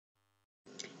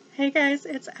Hey guys,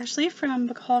 it's Ashley from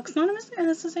Bookaholics Anonymous, and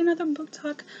this is another book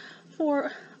talk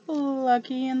for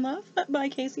Lucky in Love by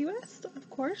Kasie West, of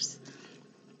course.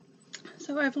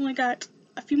 So I've only got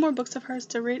a few more books of hers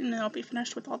to read, and then I'll be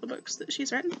finished with all the books that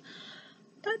she's written.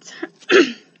 But,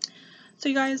 so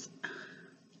you guys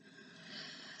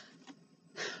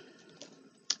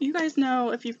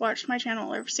know, if you've watched my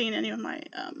channel or seen any of my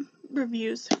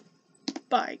reviews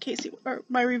by Kasie, or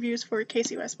my reviews for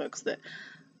Kasie West books, that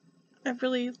I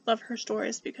really love her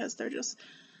stories because their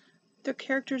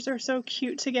characters are so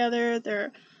cute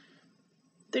together.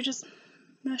 They just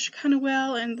mesh kind of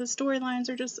well, and the storylines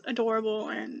are just adorable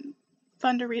and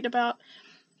fun to read about.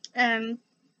 And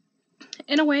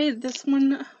in a way, this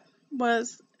one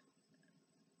was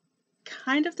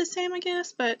kind of the same, I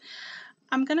guess, but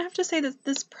I'm gonna have to say that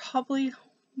this probably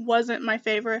wasn't my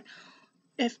favorite.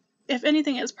 If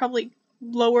anything, it's probably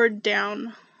lowered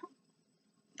down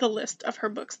the list of her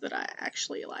books that I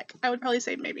actually like. I would probably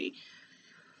say maybe,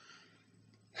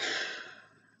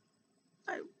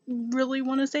 I really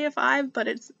want to say a 5, but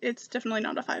it's definitely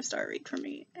not a 5-star read for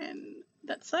me, and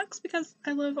that sucks because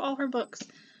I love all her books.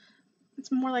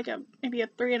 It's more like maybe a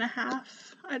 3.5.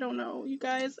 I don't know, you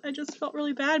guys. I just felt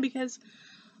really bad because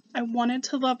I wanted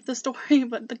to love the story,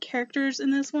 but the characters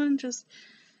in this one just,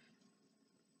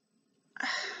 I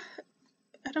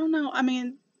don't know. I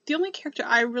mean, the only character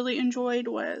I really enjoyed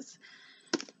was,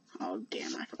 oh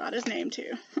damn, I forgot his name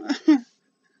too.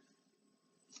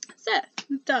 Seth,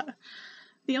 duh.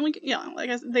 The only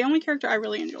character I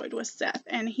really enjoyed was Seth,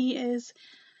 and he is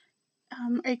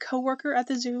a co-worker at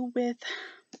the zoo with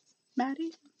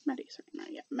Maddie,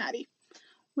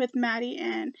 with Maddie,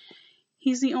 and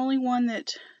he's the only one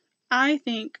that I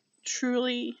think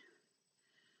truly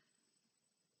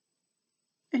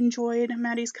enjoyed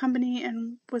Maddie's company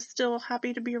and was still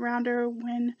happy to be around her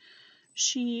when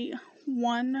she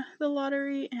won the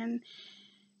lottery. And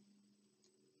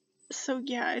so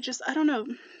yeah, I don't know,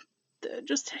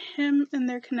 just him and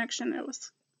their connection, it was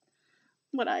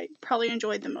what I probably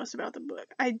enjoyed the most about the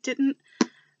book. I didn't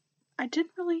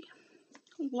really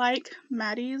like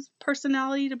Maddie's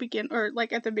personality to begin, or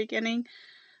like at the beginning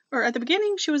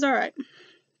she was alright,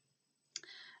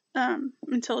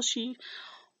 until she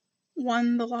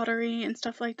won the lottery and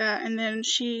stuff like that, and then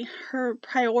her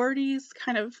priorities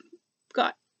kind of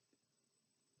got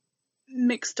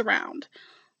mixed around.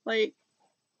 Like,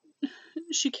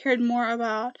 she cared more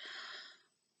about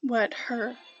what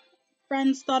her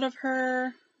friends thought of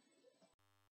her.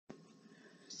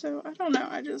 So I don't know,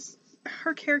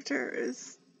 her character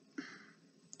is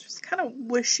just kind of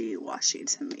wishy-washy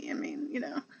to me. I mean,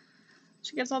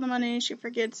 she gets all the money, she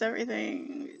forgets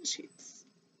everything, she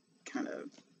kind of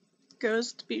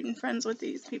goes to being friends with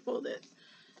these people that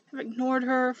have ignored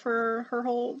her for her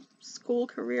whole school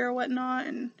career or whatnot,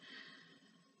 and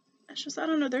it's just, I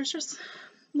don't know, there's just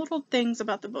little things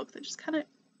about the book that just kind of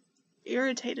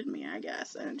irritated me, I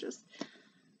guess, and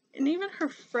even her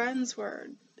friends were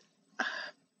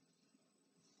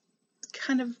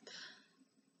kind of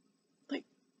like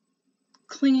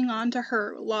clinging on to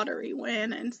her lottery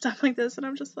win and stuff like this, and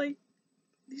I'm just like,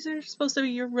 these are supposed to be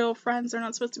your real friends, they're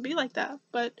not supposed to be like that.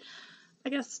 But I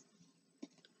guess,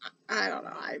 I don't know,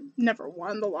 I never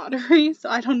won the lottery, so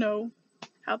I don't know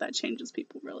how that changes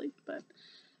people really, but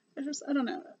I don't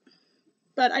know.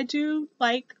 But I do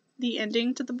like the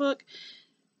ending to the book.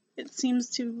 She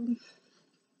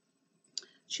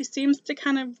seems to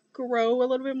kind of grow a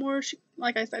little bit more.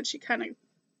 Like I said, she kind of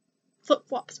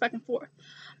flip-flops back and forth,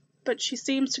 but she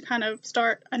seems to kind of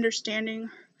start understanding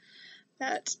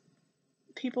that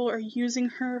people are using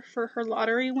her for her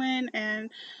lottery win,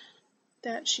 and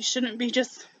that she shouldn't be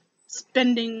just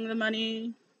spending the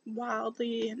money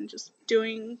wildly and just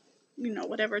doing,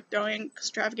 whatever, throwing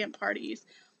extravagant parties,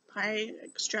 buying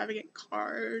extravagant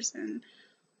cars, and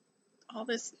all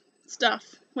this stuff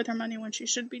with her money, when she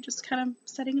should be just kind of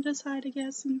setting it aside, I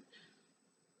guess, and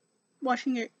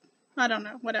watching it. I don't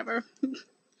know, whatever.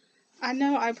 I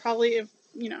know I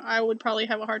would probably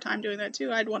have a hard time doing that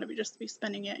too. I'd want to just be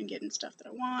spending it and getting stuff that I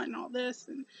want and all this,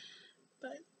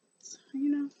 but I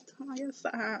guess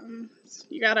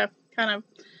you gotta kind of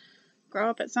grow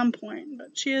up at some point.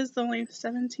 But she is only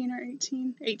 17 or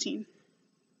 18.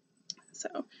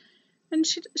 So, and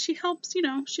she helps,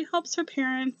 she helps her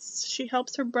parents, she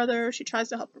helps her brother, she tries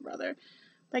to help her brother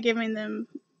by giving them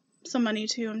some money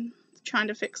too, and trying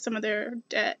to fix some of their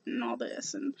debt and all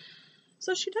this. And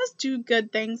so she does do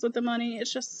good things with the money.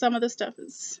 It's just some of the stuff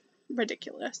is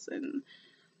ridiculous, and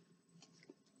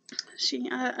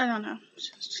I don't know,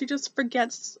 she just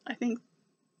forgets, I think,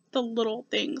 the little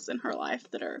things in her life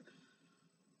that are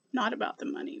not about the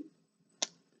money.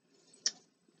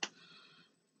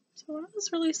 So I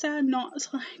was really sad not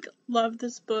to like love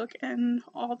this book and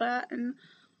all that, and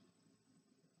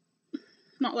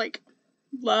not like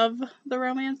love the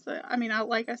romance. I mean,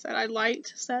 like I said, I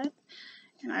liked Seth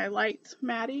and I liked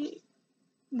Maddie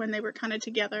when they were kind of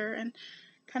together and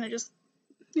kind of just,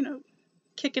 you know,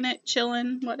 kicking it,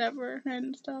 chilling, whatever,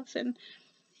 and stuff. And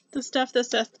the stuff that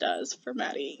Seth does for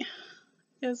Maddie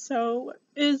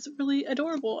is really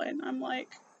adorable. And I'm like,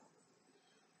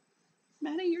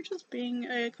 Maddie, you're just being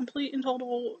a complete and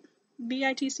total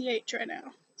bitch right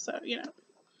now. So, you know,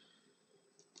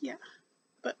 yeah.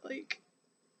 But like,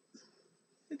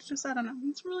 it's just, I don't know.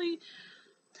 It's really,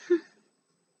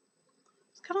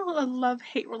 it's kind of a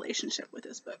love-hate relationship with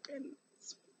this book, and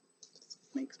it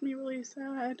makes me really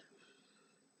sad.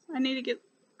 I need to get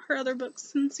her other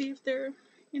books and see if they're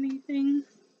anything,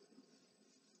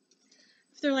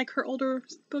 if they're like her older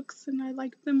books and I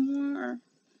like them more. Or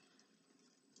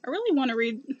I really want to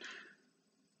read,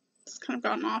 it's kind of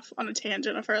gotten off on a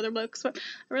tangent of her other books, but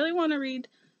I really want to read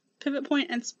Pivot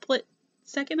Point and Split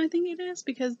Second, I think it is,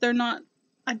 because they're not,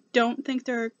 I don't think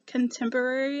they're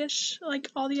contemporary-ish like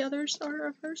all the others are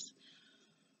of hers.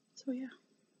 So yeah,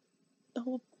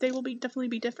 they will definitely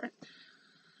be different.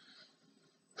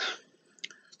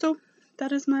 So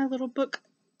that is my little book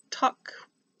talk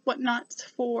whatnots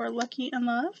for Lucky in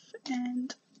Love,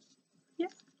 and yeah.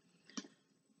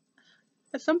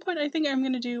 At some point I think I'm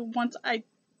going to do, once I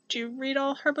do read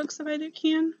all her books if I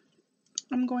can,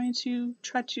 I'm going to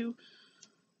try to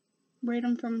rate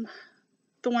them from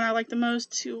the one I like the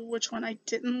most to which one I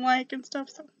didn't like and stuff,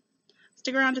 so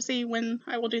stick around to see when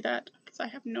I will do that, because I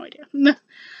have no idea.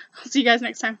 I'll see you guys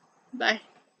next time. Bye.